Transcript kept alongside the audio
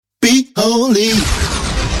holy.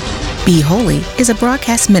 Be Holy is a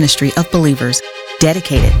broadcast ministry of believers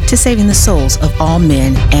dedicated to saving the souls of all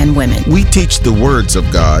men and women. We teach the words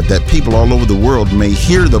of God that people all over the world may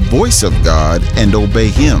hear the voice of God and obey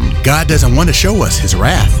Him. God doesn't want to show us His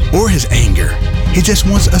wrath or His anger. He just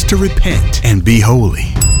wants us to repent and be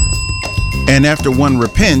holy. And after one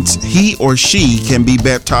repents, he or she can be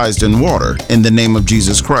baptized in water in the name of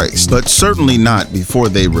Jesus Christ, but certainly not before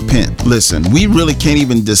they repent. Listen, we really can't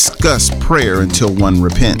even discuss prayer until one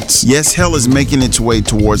repents. Yes, hell is making its way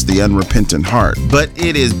towards the unrepentant heart, but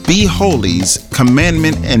it is Be Holy's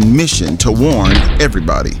commandment and mission to warn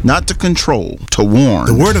everybody, not to control, to warn.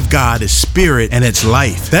 The Word of God is spirit and it's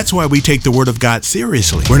life. That's why we take the Word of God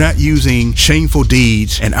seriously. We're not using shameful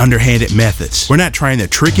deeds and underhanded methods. We're not trying to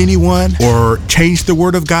trick anyone or change the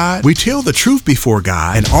Word of God. We tell the truth before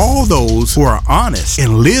God, and all those who are honest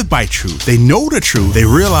and live by truth, they know the truth. They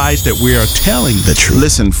realize that we are telling the truth.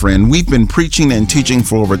 Listen, friend, we've been preaching and teaching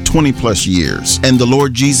for over 20 plus years, and the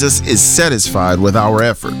Lord Jesus is satisfied with our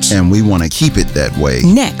efforts, and we want to keep it that way.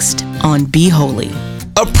 Next on Be Holy.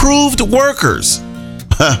 Approved workers.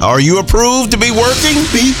 Are you approved to be working?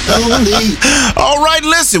 Be holy. All right,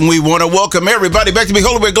 listen, we want to welcome everybody back to Be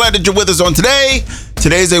Holy. We're glad that you're with us on today.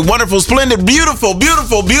 Today's a wonderful, splendid, beautiful,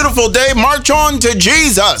 beautiful, beautiful day. March on to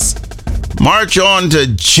Jesus. March on to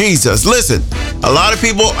Jesus. Listen, a lot of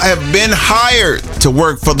people have been hired to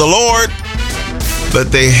work for the Lord,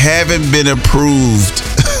 but they haven't been approved.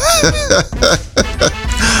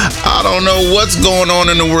 I don't know what's going on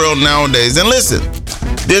in the world nowadays. And listen,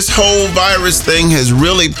 this whole virus thing has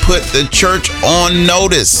really put the church on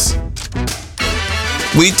notice.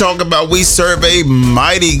 We talk about we serve a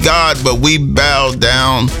mighty God, but we bow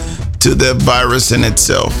down to the virus in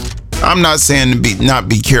itself. I'm not saying to not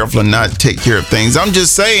be careful and not take care of things. I'm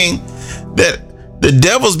just saying that the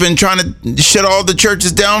devil's been trying to shut all the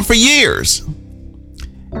churches down for years.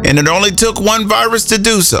 And it only took one virus to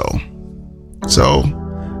do so.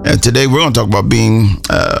 And today we're going to talk about being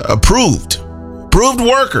approved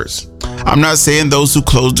workers. I'm not saying those who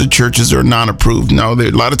closed the churches are not approved. No,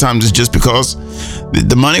 a lot of times it's just because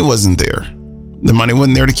the money wasn't there. The money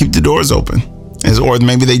wasn't there to keep the doors open. Or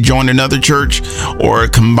maybe they joined another church or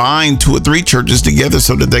combined 2 or 3 churches together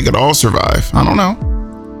so that they could all survive. I don't know.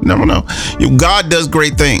 Never know. God does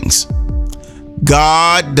great things.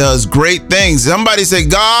 God does great things. Somebody say,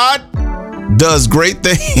 God does great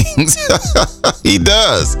things. He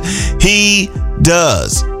does. He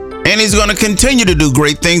does. And He's going to continue to do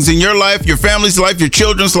great things in your life, your family's life, your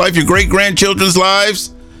children's life, your great-grandchildren's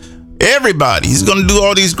lives. Everybody. He's going to do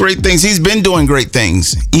all these great things. He's been doing great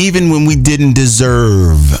things, even when we didn't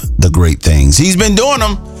deserve the great things. He's been doing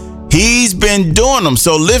them. He's been doing them.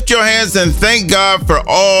 So lift your hands and thank God for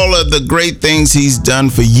all of the great things He's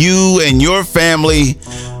done for you and your family.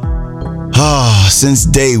 Since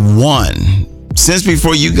day one. Since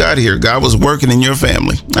before you got here, God was working in your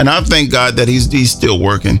family. And I thank God that He's still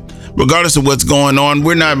working. Regardless of what's going on,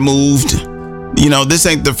 we're not moved. You know, this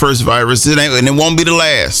ain't the first virus. It ain't, and it won't be the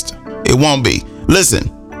last. It won't be. Listen,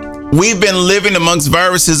 we've been living amongst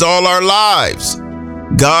viruses all our lives.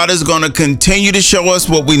 God is going to continue to show us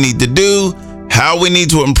what we need to do, how we need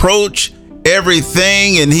to approach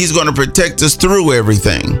everything, and He's going to protect us through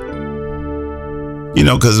everything. You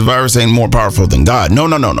know, because the virus ain't more powerful than God. No.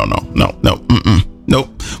 Nope.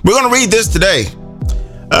 We're going to read this today.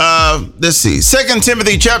 Let's see. 2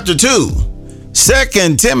 Timothy chapter 2.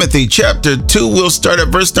 2 Timothy chapter 2. We'll start at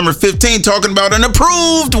verse number 15, talking about an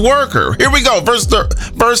approved worker. Here we go. Verse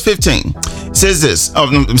 15. It says this.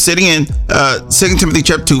 I'm sitting in 2 Timothy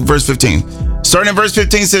chapter 2, verse 15. Starting in verse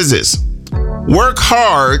 15 says this. Work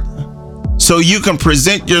hard so you can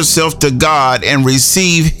present yourself to God and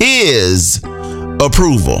receive His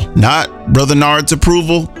approval. Not Brother Nard's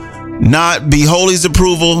approval, not Be Holy's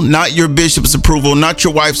approval, not your bishop's approval, not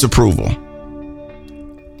your wife's approval.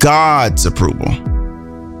 God's approval.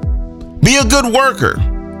 Be a good worker,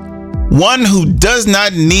 one who does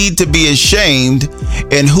not need to be ashamed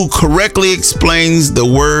and who correctly explains the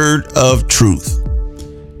word of truth.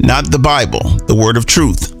 Not the Bible, the word of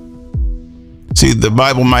truth. See, the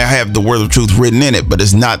Bible might have the word of truth written in it, but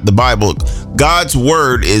it's not the Bible. God's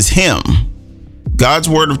word is Him. God's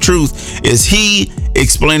word of truth is He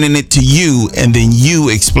explaining it to you and then you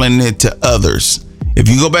explaining it to others. If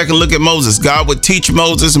you go back and look at Moses, God would teach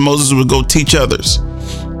Moses and Moses would go teach others.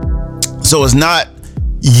 So it's not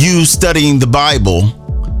you studying the Bible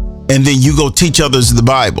and then you go teach others the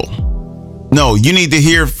Bible. No, you need to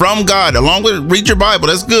hear from God along with read your Bible.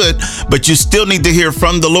 That's good. But you still need to hear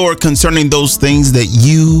from the Lord concerning those things that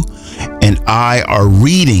you and I are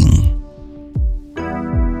reading.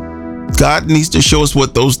 God needs to show us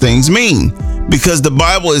what those things mean, because the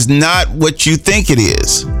Bible is not what you think it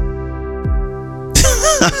is.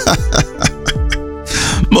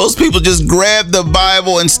 Most people just grab the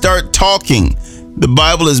Bible and start talking. The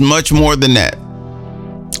Bible is much more than that.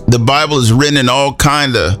 The Bible is written in all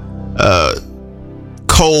kind of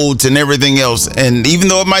codes and everything else. And even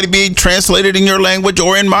though it might be translated in your language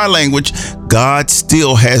or in my language, God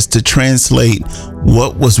still has to translate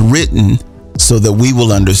what was written so that we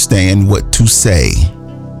will understand what to say.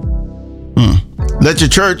 Let your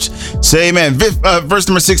church say amen. Verse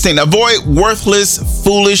number 16, avoid worthless,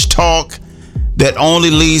 foolish talk that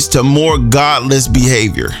only leads to more godless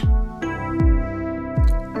behavior.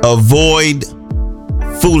 Avoid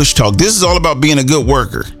foolish talk. This is all about being a good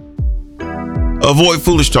worker. Avoid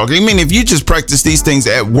foolish talk. I mean, if you just practice these things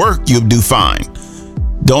at work, you'll do fine.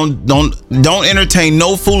 Don't entertain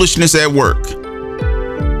no foolishness at work.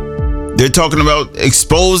 They're talking about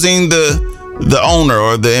exposing the owner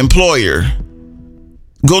or the employer.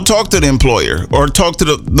 Go talk to the employer, or talk to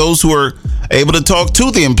those who are able to talk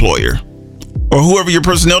to the employer, or whoever your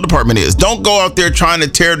personnel department is. Don't go out there trying to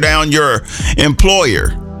tear down your employer.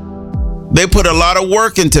 They put a lot of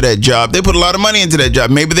work into that job. They put a lot of money into that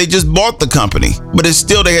job. Maybe they just bought the company, but it's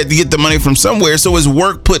still, they had to get the money from somewhere. So it's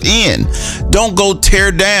work put in. Don't go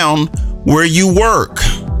tear down where you work.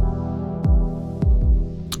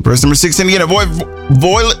 Verse number 16 again, avoid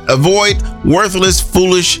worthless,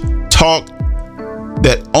 foolish talk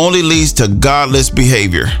that only leads to godless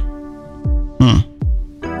behavior.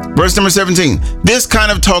 Verse number 17, this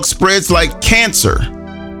kind of talk spreads like cancer.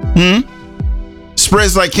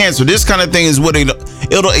 Spreads like cancer. This kind of thing is what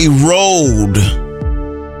it'll erode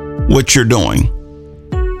what you're doing.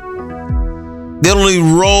 It'll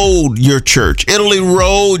erode your church. It'll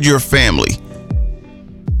erode your family.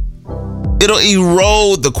 It'll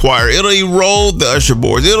erode the choir. It'll erode the usher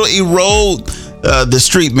boards. It'll erode the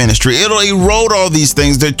street ministry. It'll erode all these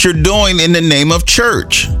things that you're doing in the name of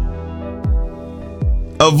church.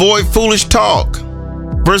 Avoid foolish talk.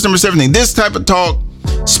 Verse number 17. This type of talk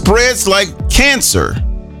spreads like cancer.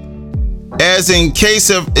 As in case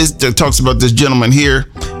of, it talks about this gentleman here,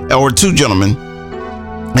 or two gentlemen,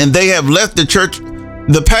 and they have left the church,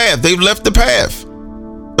 the path. They've left the path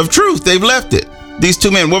of truth. They've left it. These two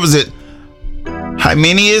men, what was it?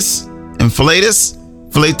 Hymenaeus and Philetus.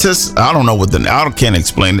 I don't know I can't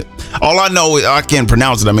explain it. All I know is I can't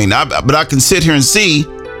pronounce it. But I can sit here and see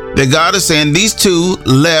that God is saying these two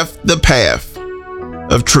left the path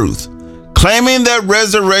of truth, claiming that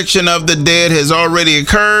resurrection of the dead has already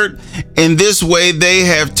occurred. In this way, they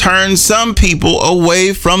have turned some people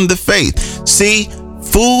away from the faith. See,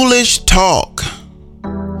 foolish talk.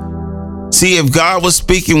 See, if God was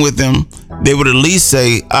speaking with them, they would at least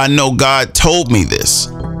say, I know God told me this.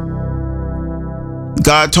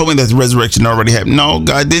 God told me that the resurrection already happened. No,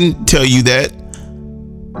 God didn't tell you that.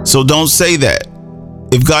 So don't say that.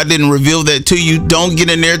 If God didn't reveal that to you, don't get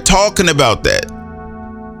in there talking about that.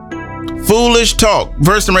 Foolish talk.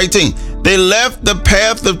 Verse number 18. They left the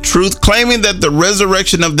path of truth, claiming that the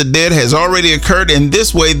resurrection of the dead has already occurred. In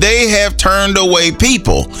this way, they have turned away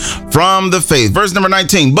people from the faith. Verse number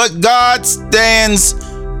 19. But God stands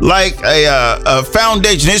like a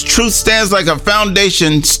foundation. His truth stands like a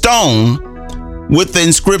foundation stone with the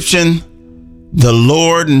inscription, the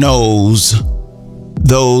Lord knows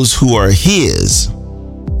those who are his,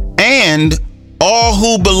 and all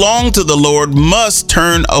who belong to the Lord must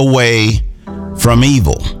turn away from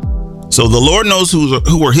evil. So the Lord knows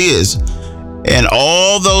who are his, and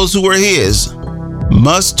all those who are his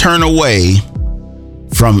must turn away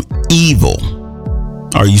from evil.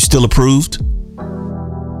 Are you still approved?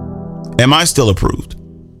 Am I still approved?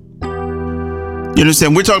 You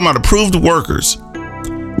understand? We're talking about approved workers.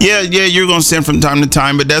 Yeah, you're going to sin from time to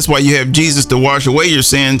time, but that's why you have Jesus to wash away your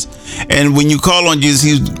sins. And when you call on Jesus,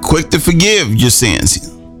 he's quick to forgive your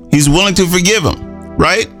sins. He's willing to forgive them,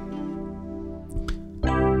 right?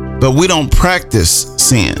 But we don't practice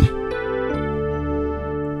sin.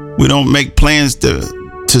 We don't make plans to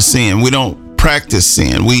sin. We don't practice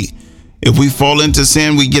sin. If we fall into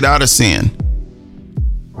sin, we get out of sin.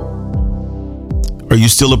 Are you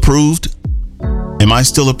still approved? Am I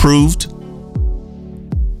still approved?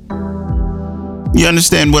 You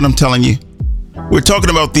understand what I'm telling you? We're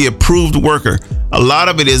talking about the approved worker. A lot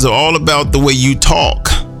of it is all about the way you talk.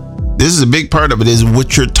 This is a big part of it, is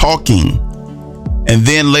what you're talking. And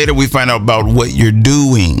then later we find out about what you're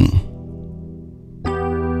doing.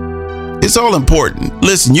 It's all important.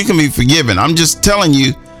 Listen, you can be forgiven. I'm just telling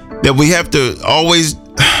you that we have to always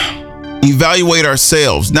evaluate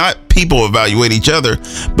ourselves. Not people evaluate each other,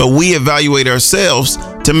 but we evaluate ourselves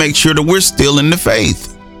to make sure that we're still in the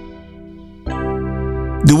faith.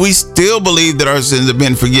 Do we still believe that our sins have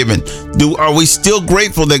been forgiven? Are we still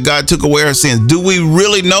grateful that God took away our sins? Do we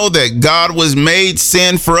really know that God was made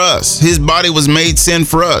sin for us? His body was made sin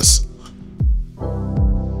for us.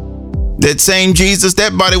 That same Jesus,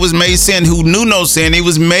 that body was made sin, who knew no sin. He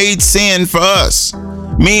was made sin for us.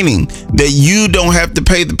 Meaning that you don't have to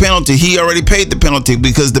pay the penalty. He already paid the penalty,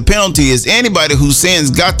 because the penalty is anybody who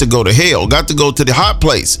sins got to go to hell, got to go to the hot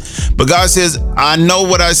place. But God says, I know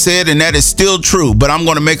what I said, and that is still true, but I'm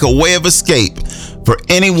going to make a way of escape for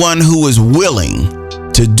anyone who is willing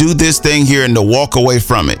to do this thing here and to walk away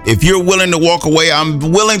from it. If you're willing to walk away, I'm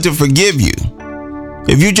willing to forgive you.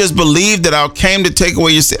 If you just believe that I came to take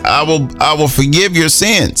away your sin, I will forgive your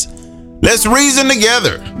sins. Let's reason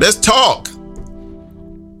together. Let's talk.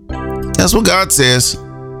 That's what God says.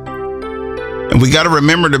 And we got to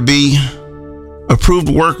remember to be approved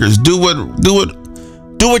workers. Do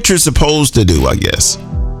what you're supposed to do, I guess.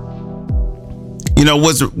 You know,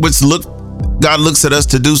 God looks at us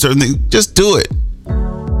to do certain things. Just do it.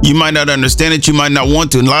 You might not understand it. You might not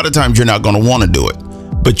want to. And a lot of times you're not going to want to do it,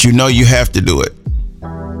 but you know you have to do it.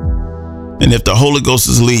 And if the Holy Ghost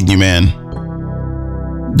is leading you, man,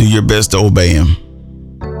 do your best to obey him.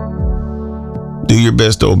 Do your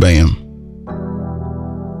best to obey him.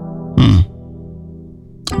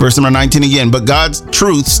 Verse number 19 again. But God's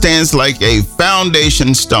truth stands like a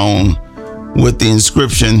foundation stone with the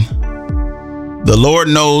inscription, the Lord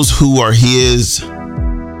knows who are his,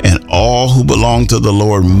 and all who belong to the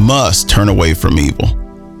Lord must turn away from evil.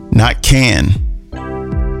 Not can,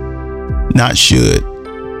 not should,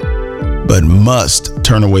 but must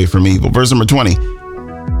turn away from evil. Verse number 20.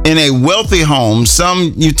 In a wealthy home,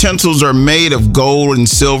 some utensils are made of gold and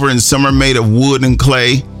silver, and some are made of wood and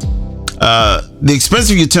clay. The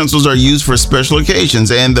expensive utensils are used for special occasions,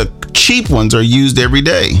 and the cheap ones are used every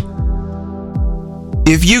day.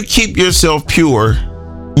 If you keep yourself pure,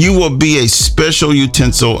 you will be a special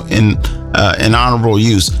utensil in honorable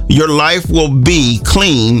use. Your life will be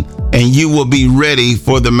clean, and you will be ready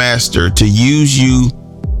for the master to use you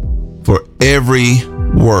for every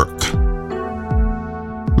work.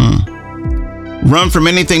 Run from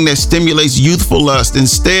anything that stimulates youthful lust.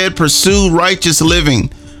 Instead, pursue righteous living,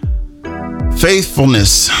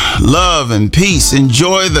 faithfulness, love, and peace.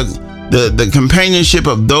 Enjoy the companionship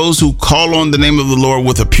of those who call on the name of the Lord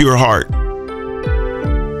with a pure heart.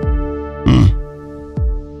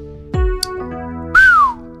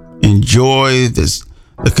 Enjoy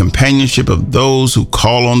the companionship of those who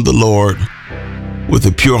call on the Lord with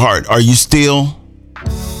a pure heart. Are you still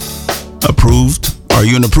approved? Are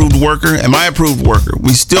you an approved worker? Am I an approved worker?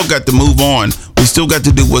 We still got to move on. We still got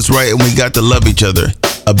to do what's right, and we got to love each other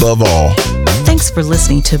above all. Thanks for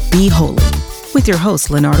listening to Be Holy with your host,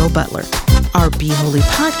 Leonardo Butler. Our Be Holy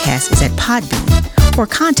podcast is at Podbean, or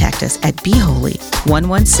contact us at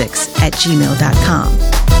beholy116@gmail.com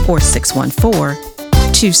or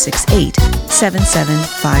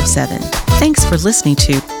 614-268-7757. Thanks for listening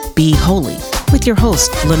to Be Holy with your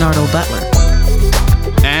host, Leonardo Butler.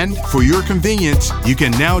 And for your convenience, you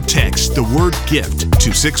can now text the word GIFT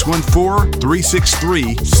to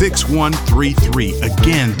 614-363-6133.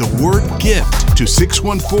 Again, the word GIFT to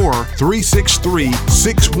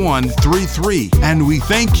 614-363-6133. And we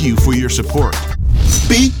thank you for your support.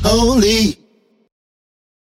 Be holy.